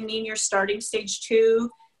necessarily mean you're starting stage 2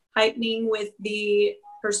 heightening with the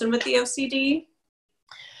person with the OCD?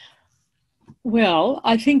 Well,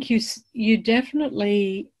 I think you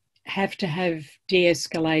definitely have to have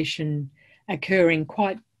de-escalation occurring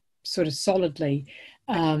quite sort of solidly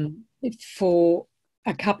for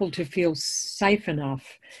a couple to feel safe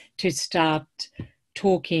enough to start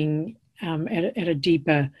talking at a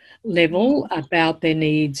deeper level about their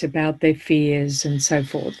needs, about their fears and so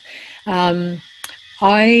forth.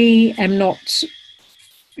 I am not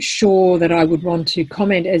sure that I would want to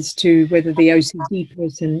comment as to whether the OCD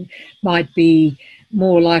person might be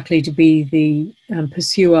more likely to be the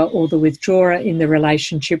pursuer or the withdrawer in the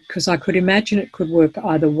relationship, because I could imagine it could work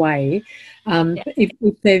either way.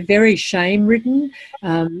 If they're very shame-ridden,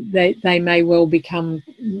 they may well become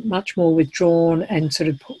much more withdrawn and sort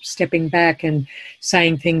of stepping back and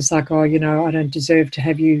saying things like, oh, I don't deserve to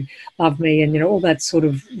have you love me, and, all that sort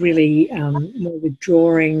of really more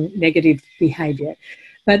withdrawing negative behaviour.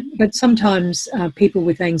 But sometimes people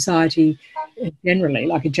with anxiety generally,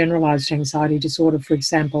 like a generalised anxiety disorder, for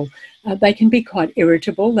example, they can be quite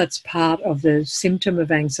irritable. That's part of the symptom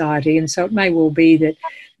of anxiety. And so it may well be that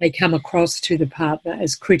they come across to the partner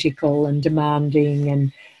as critical and demanding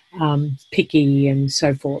and picky and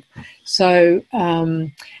so forth. So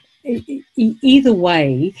either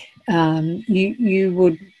way, you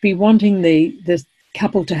would be wanting the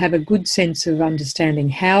couple to have a good sense of understanding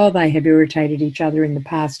how they have irritated each other in the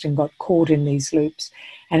past and got caught in these loops,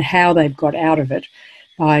 and how they've got out of it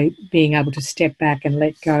by being able to step back and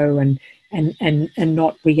let go and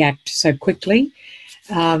not react so quickly.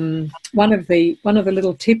 One of the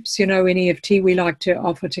little tips, in EFT we like to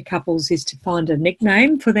offer to couples is to find a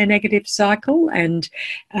nickname for their negative cycle. And,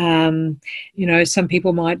 some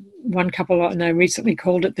people one couple I know recently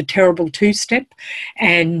called it the terrible two-step.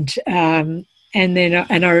 And I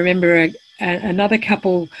remember another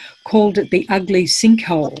couple called it the ugly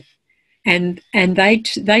sinkhole. And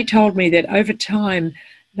they told me that over time,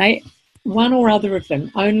 one or other of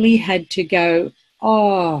them only had to go,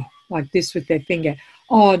 oh, like this with their finger,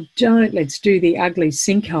 oh, let's do the ugly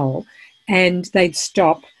sinkhole. And they'd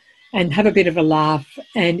stop and have a bit of a laugh,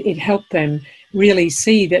 and it helped them really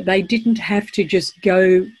see that they didn't have to just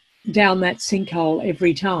go down that sinkhole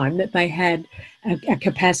every time, that they had a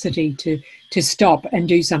capacity to stop and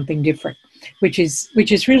do something different, which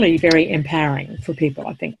is really very empowering for people,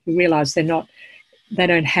 I think, to realise they don't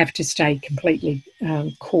have to stay completely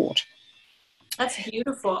caught. That's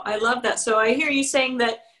beautiful. I love that. So I hear you saying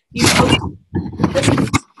that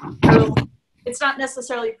it's not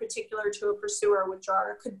necessarily particular to a pursuer or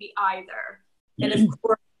withdrawer. It could be either. And of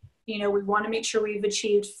course, we want to make sure we've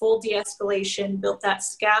achieved full de-escalation, built that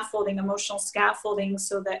scaffolding, emotional scaffolding,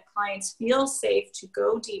 so that clients feel safe to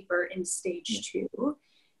go deeper in stage 2.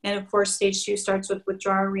 And of course, stage 2 starts with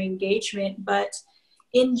withdrawal re-engagement. But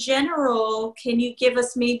in general, can you give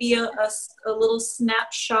us maybe a little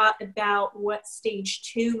snapshot about what stage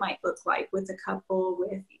 2 might look like with a couple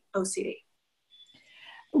with OCD?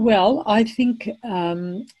 Well, I think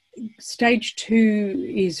stage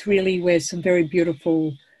 2 is really where some very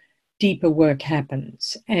beautiful, deeper work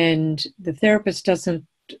happens. And the therapist doesn't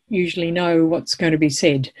usually know what's going to be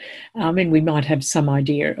said. And we might have some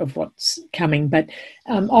idea of what's coming, but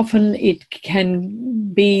often it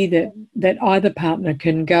can be that either partner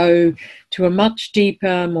can go to a much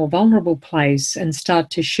deeper, more vulnerable place and start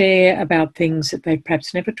to share about things that they've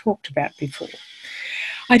perhaps never talked about before.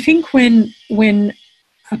 I think when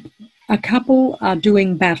a couple are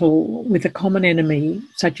doing battle with a common enemy,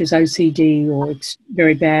 such as OCD or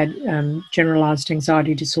very bad generalized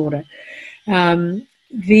anxiety disorder,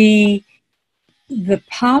 the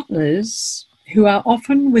partners who are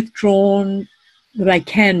often withdrawn, they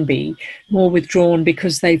can be more withdrawn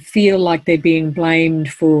because they feel like they're being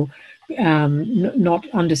blamed for not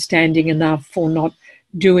understanding enough or not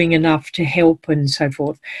doing enough to help and so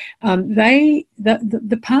forth.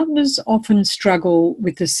 The partners often struggle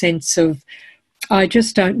with the sense of, I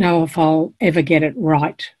just don't know if I'll ever get it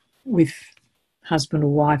right with husband or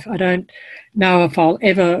wife. I don't know if I'll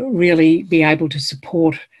ever really be able to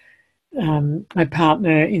support my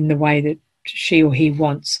partner in the way that she or he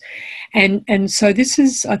wants. And so this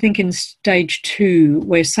is, I think, in stage 2,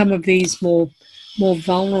 where some of these more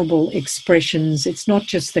vulnerable expressions, it's not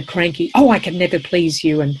just the cranky, oh, I can never please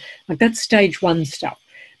you, and like that's stage 1 stuff.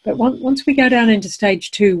 But once we go down into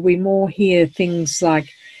stage 2, we more hear things like,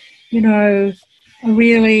 you know, I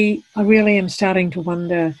really am starting to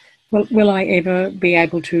wonder, will I ever be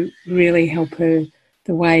able to really help her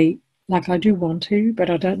the way, like I do want to, but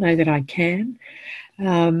I don't know that I can.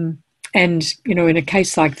 And, you know, in a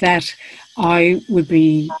case like that, I would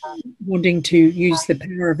be wanting to use the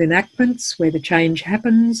power of enactments where the change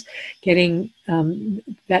happens, getting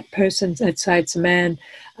that person, let's say it's a man,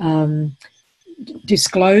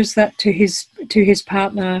 disclose that to his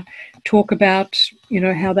partner, talk about, you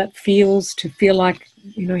know, how that feels to feel like,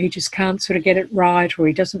 you know, he just can't sort of get it right, or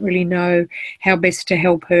he doesn't really know how best to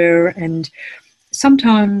help her. And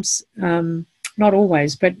sometimes, not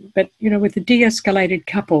always, but you know, with a de-escalated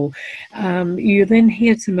couple, you then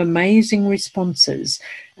hear some amazing responses.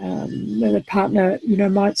 The partner, you know,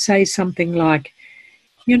 might say something like,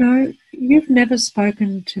 you know, you've never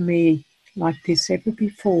spoken to me like this ever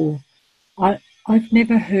before. I've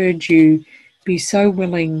never heard you be so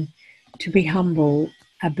willing to be humble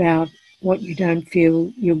about what you don't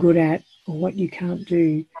feel you're good at or what you can't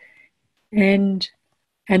do.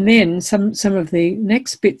 And then some of the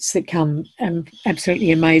next bits that come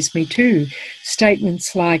absolutely amaze me too.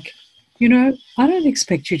 Statements like, you know, I don't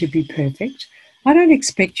expect you to be perfect. I don't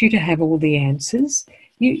expect you to have all the answers.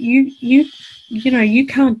 You know, you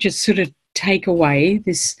can't just sort of take away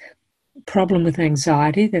this problem with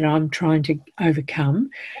anxiety that I'm trying to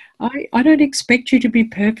overcome. I don't expect you to be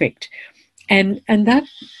perfect. And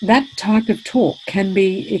that type of talk can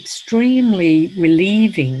be extremely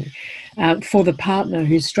relieving for the partner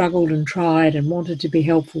who's struggled and tried and wanted to be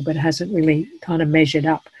helpful but hasn't really kind of measured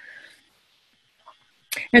up.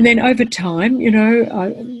 And then over time, you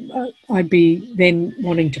know, I'd be then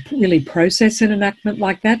wanting to really process an enactment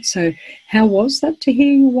like that. So how was that to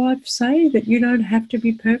hear your wife say that you don't have to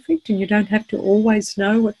be perfect and you don't have to always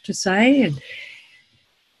know what to say? And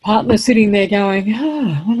partner sitting there going,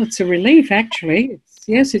 oh, well, it's a relief, actually.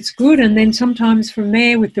 Yes, it's good. And then sometimes from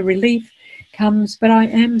there with the relief comes, but I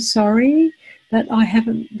am sorry that I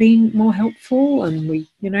haven't been more helpful. And we,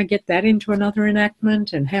 you know, get that into another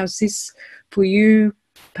enactment. And how's this for you,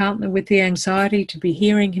 partner with the anxiety, to be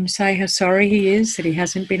hearing him say how sorry he is that he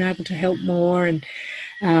hasn't been able to help more? And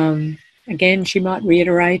again, she might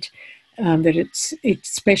reiterate that it's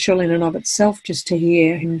special in and of itself just to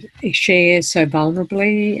hear him share so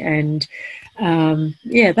vulnerably. And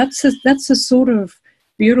yeah, that's a sort of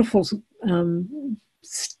beautiful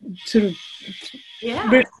sort of,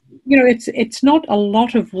 yeah, you know, it's not a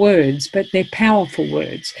lot of words, but they're powerful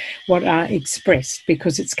words what are expressed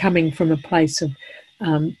because it's coming from a place of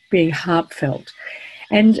being heartfelt.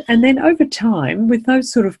 And then over time with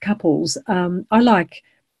those sort of couples, I like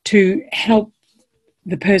to help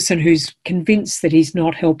the person who's convinced that he's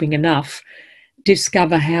not helping enough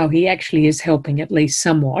discover how he actually is helping at least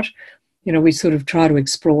somewhat. You know, we sort of try to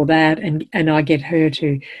explore that, and I get her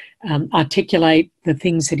to articulate the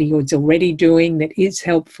things that he was already doing that is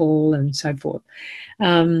helpful and so forth.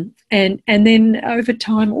 And then over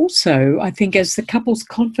time also, I think as the couple's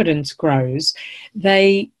confidence grows,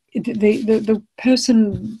 the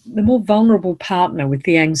person, the more vulnerable partner with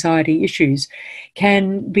the anxiety issues,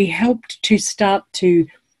 can be helped to start to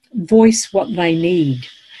voice what they need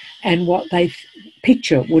and what they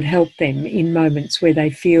picture would help them in moments where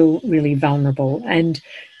they feel really vulnerable. And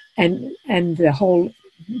the whole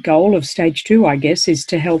goal of stage 2, I guess, is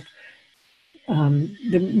to help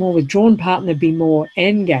the more withdrawn partner be more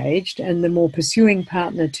engaged and the more pursuing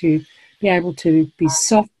partner to be able to be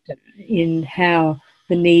softer in how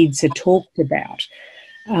the needs are talked about.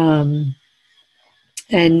 You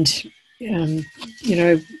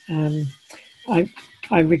know, I,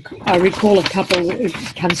 I recall a couple, it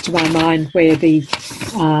comes to my mind, where the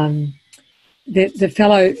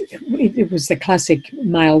fellow, it was the classic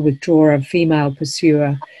male withdrawer, female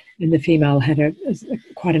pursuer, and the female had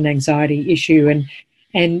quite an anxiety issue,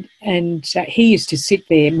 and he used to sit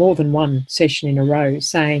there more than one session in a row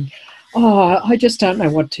saying, "Oh, I just don't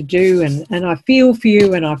know what to do, and I feel for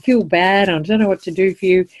you, and I feel bad, and I don't know what to do for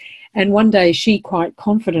you." And one day she quite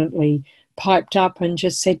confidently piped up and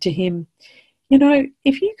just said to him, "You know,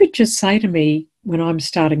 if you could just say to me when I'm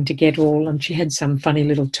starting to get all," and she had some funny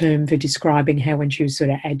little term for describing how when she was sort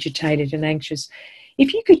of agitated and anxious,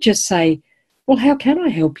 "if you could just say, well, how can I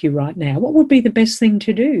help you right now? What would be the best thing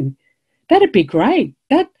to do? That'd be great."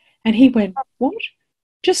 And he went, "What?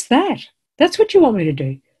 Just that? That's what you want me to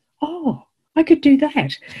do? Oh, I could do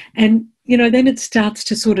that." And, you know, then it starts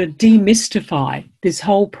to sort of demystify this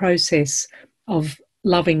whole process of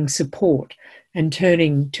loving support and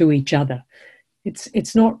turning to each other.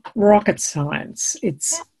 It's not rocket science.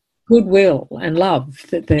 It's goodwill and love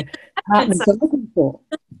that the partners are looking for.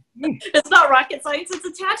 Yeah. It's not rocket science, it's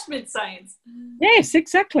attachment science. Yes,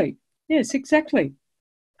 exactly. Yes, exactly.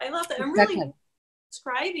 I love that. Exactly. And really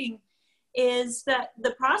describing is that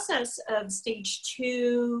the process of stage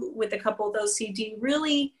 2 with a couple with OCD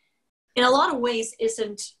really, in a lot of ways,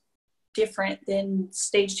 isn't different than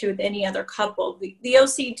stage 2 with any other couple. The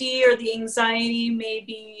OCD or the anxiety may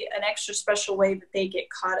be an extra special way that they get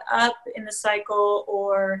caught up in the cycle,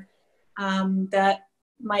 or that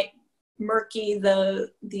might murky the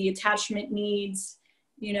attachment needs,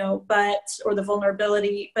 you know, or the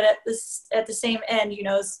vulnerability. But at the same end, you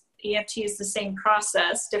know, EFT is the same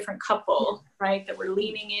process, different couple, right? That we're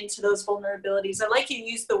leaning into those vulnerabilities. I like you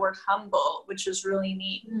use the word humble, which is really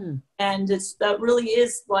neat. And that really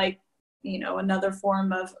is like, you know, another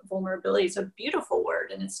form of vulnerability. It's a beautiful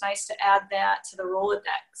word, and it's nice to add that to the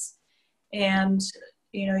Rolodex. And,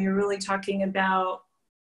 you know, you're really talking about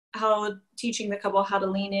how teaching the couple how to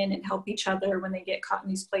lean in and help each other when they get caught in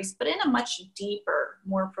these places, but in a much deeper,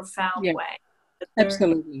 more profound way.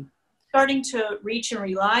 Absolutely. Starting to reach and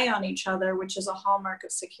rely on each other, which is a hallmark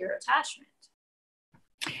of secure attachment.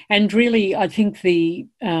 And really, I think the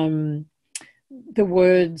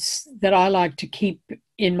words that I like to keep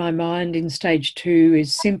in my mind in stage 2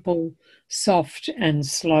 is simple, soft, and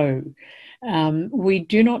slow. We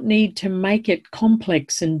do not need to make it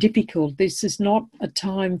complex and difficult. This is not a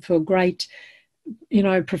time for great, you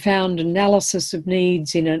know, profound analysis of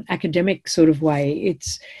needs in an academic sort of way.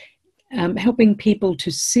 It's helping people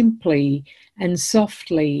to simply and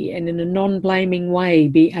softly and in a non-blaming way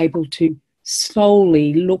be able to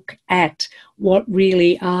slowly look at what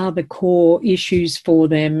really are the core issues for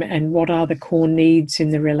them and what are the core needs in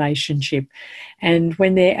the relationship. And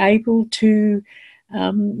when they're able to,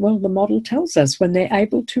 well, the model tells us, when they're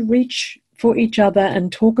able to reach for each other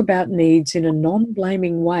and talk about needs in a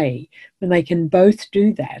non-blaming way, when they can both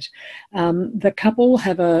do that, the couple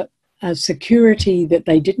have a security that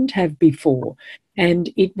they didn't have before, and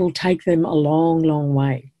it will take them a long, long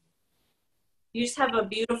way. You just have a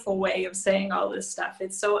beautiful way of saying all this stuff.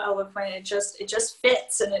 It's so eloquent. It just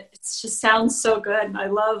fits, and it just sounds so good. And I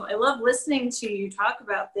love listening to you talk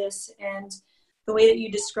about this, and the way that you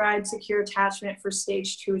describe secure attachment for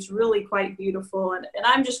stage 2 is really quite beautiful. And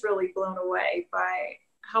I'm just really blown away by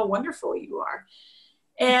how wonderful you are.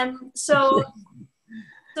 And so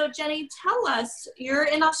Jennny, tell us, you're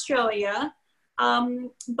in Australia,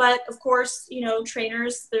 but of course, you know,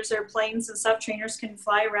 trainers, there's airplanes and stuff, trainers can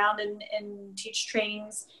fly around and teach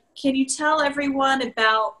trainings. Can you tell everyone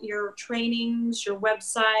about your trainings, your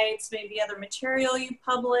websites, maybe other material you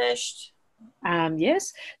published?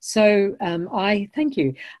 Yes. So I thank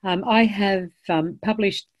you. I have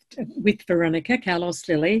published with Veronica Carlos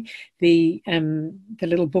Lilly the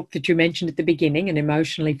little book that you mentioned at the beginning, an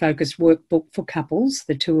emotionally focused workbook for couples,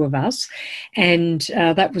 the two of us, and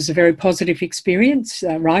that was a very positive experience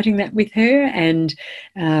writing that with her. And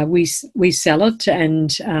we sell it,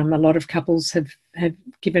 and a lot of couples have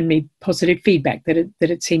given me positive feedback that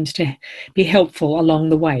it seems to be helpful along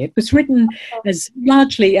the way. It was written as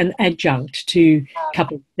largely an adjunct to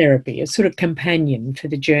couple therapy, a sort of companion for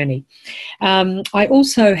the journey. I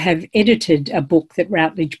also have edited a book that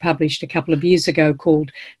Routledge published a couple of years ago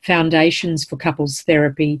called Foundations for Couples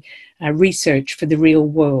Therapy, Research for the Real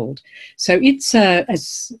World. So it's,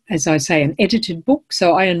 as I say, an edited book.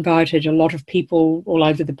 So I invited a lot of people all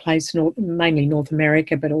over the place, mainly North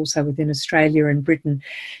America, but also within Australia and Britain,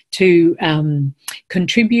 to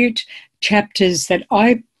contribute chapters that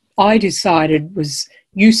I I decided was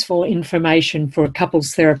useful information for a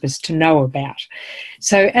couples therapist to know about.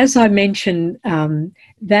 So as I mentioned,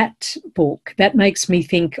 that book, that makes me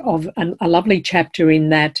think of a lovely chapter in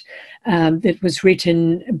that that was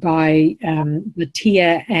written by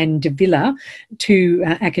Latia and Davila, two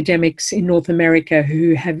academics in North America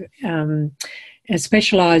who have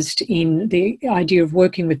specialised in the idea of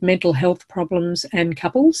working with mental health problems and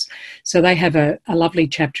couples. So they have a lovely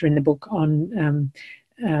chapter in the book on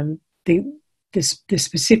the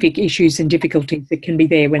specific issues and difficulties that can be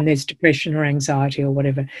there when there's depression or anxiety or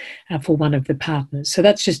whatever for one of the partners. So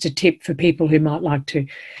that's just a tip for people who might like to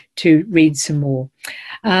read some more.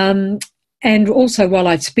 And also, while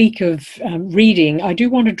I speak of reading, I do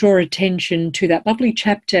want to draw attention to that lovely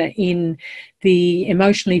chapter in the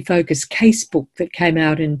Emotionally Focused Casebook that came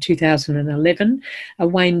out in 2011.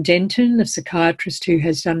 Wayne Denton, a psychiatrist who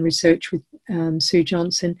has done research with Sue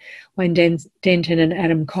Johnson, Wayne Denton and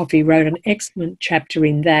Adam Coffey wrote an excellent chapter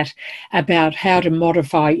in that about how to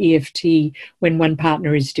modify EFT when one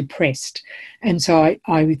partner is depressed. And so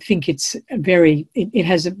I think it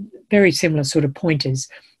has a very similar sort of pointers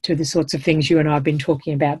to the sorts of things you and I have been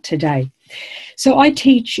talking about today. So I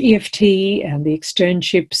teach EFT and the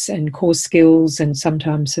externships and core skills and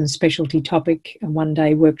sometimes some specialty topic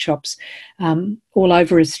one-day workshops all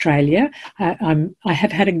over Australia. I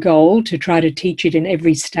have had a goal to try to teach it in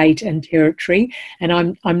every state and territory, and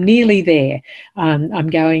I'm nearly there. I'm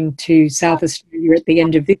going to South Australia at the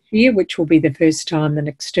end of this year, which will be the first time an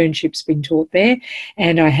externship's been taught there,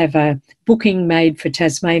 and I have a booking made for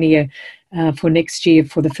Tasmania for next year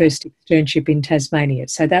for the first externship in Tasmania.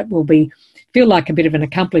 So that will feel like a bit of an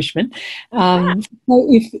accomplishment. So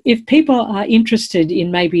if people are interested in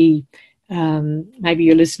maybe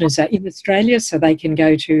your listeners are in Australia, so they can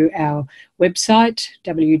go to our website,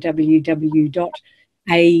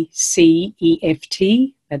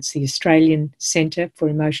 www.ACEFT, that's the Australian Centre for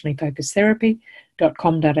Emotionally Focused Therapy,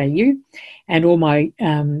 .com.au, and all my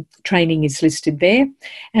training is listed there.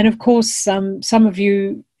 And of course, some of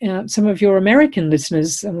your American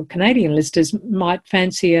listeners, Canadian listeners, might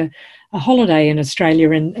fancy a holiday in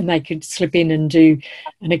Australia, and they could slip in and do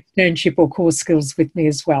an externship or core skills with me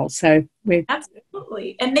as well. So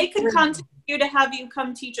absolutely, and they could contact you to have you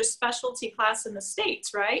come teach a specialty class in the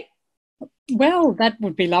States, right? Well, that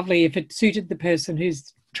would be lovely if it suited the person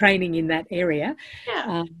who's training in that area.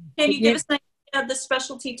 Yeah. Can you give us an idea of the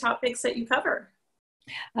specialty topics that you cover?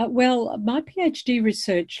 Well, my PhD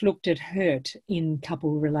research looked at hurt in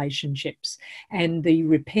couple relationships and the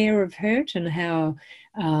repair of hurt, and how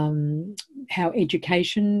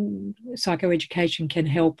psychoeducation can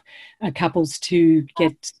help couples to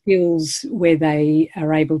get skills where they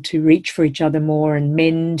are able to reach for each other more and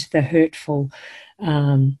mend the hurtful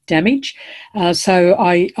damage. So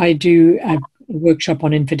I do a workshop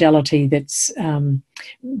on infidelity that's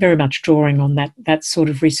very much drawing on that sort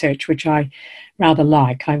of research, which I rather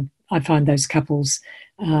like. I find those couples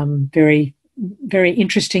very, very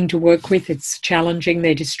interesting to work with. It's challenging.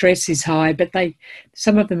 Their distress is high, but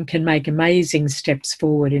some of them can make amazing steps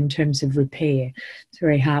forward in terms of repair. It's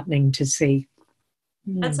very heartening to see.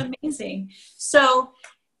 That's amazing. So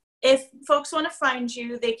if folks want to find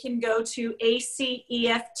you, they can go to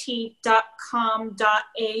aceft.com.au.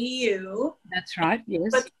 That's right, yes.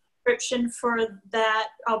 Put the description for that.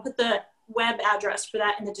 I'll put the web address for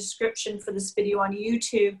that in the description for this video on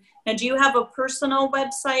YouTube. And do you have a personal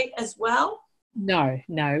website as well? No.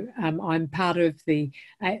 I'm part of the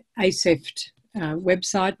ACEFT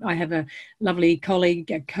website. I have a lovely colleague,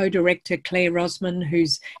 a co-director, Claire Rosman,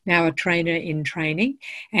 who's now a trainer in training,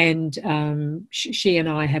 and she and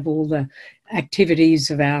I have all the activities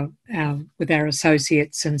of with our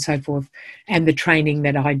associates and so forth, and the training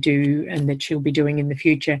that I do and that she'll be doing in the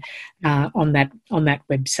future on that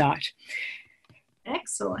website.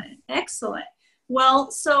 Excellent.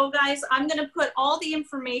 Well, so guys, I'm going to put all the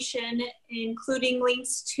information, including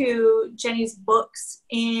links to Jenny's books,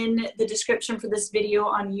 in the description for this video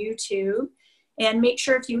on YouTube. And make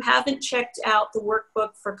sure, if you haven't checked out the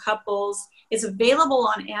workbook for couples, it's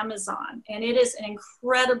available on Amazon, and it is an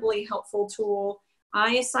incredibly helpful tool.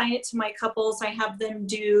 I assign it to my couples. I have them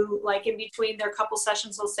do, like, in between their couple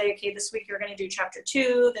sessions, they'll say, okay, this week you're going to do chapter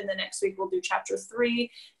 2, then the next week we'll do chapter 3.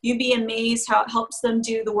 You'd be amazed how it helps them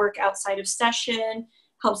do the work outside of session,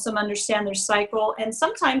 helps them understand their cycle. And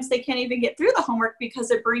sometimes they can't even get through the homework because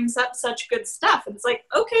it brings up such good stuff. And it's like,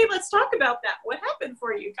 okay, let's talk about that. What happened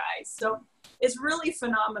for you guys? So it's really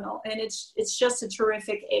phenomenal, and it's just a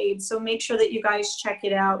terrific aid. So make sure that you guys check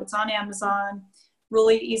it out. It's on Amazon.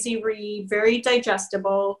 Really easy read, very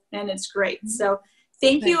digestible, and it's great. So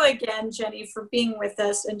Thank you again, Jennny, for being with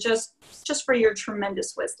us and just for your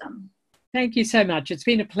tremendous wisdom. Thank you so much. It's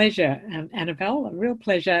been a pleasure, Anabelle, a real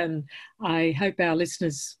pleasure. And I hope our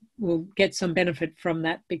listeners will get some benefit from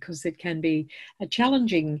that, because it can be a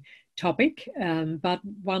challenging topic, but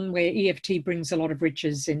one where EFT brings a lot of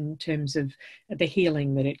riches in terms of the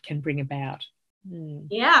healing that it can bring about.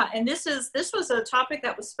 Yeah, and this was a topic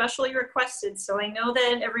that was specially requested, so I know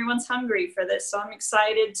that everyone's hungry for this, so I'm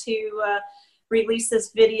excited to release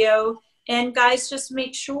this video. And guys, just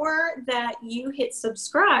make sure that you hit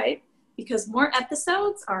subscribe, because more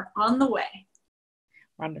episodes are on the way.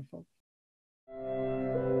 Wonderful.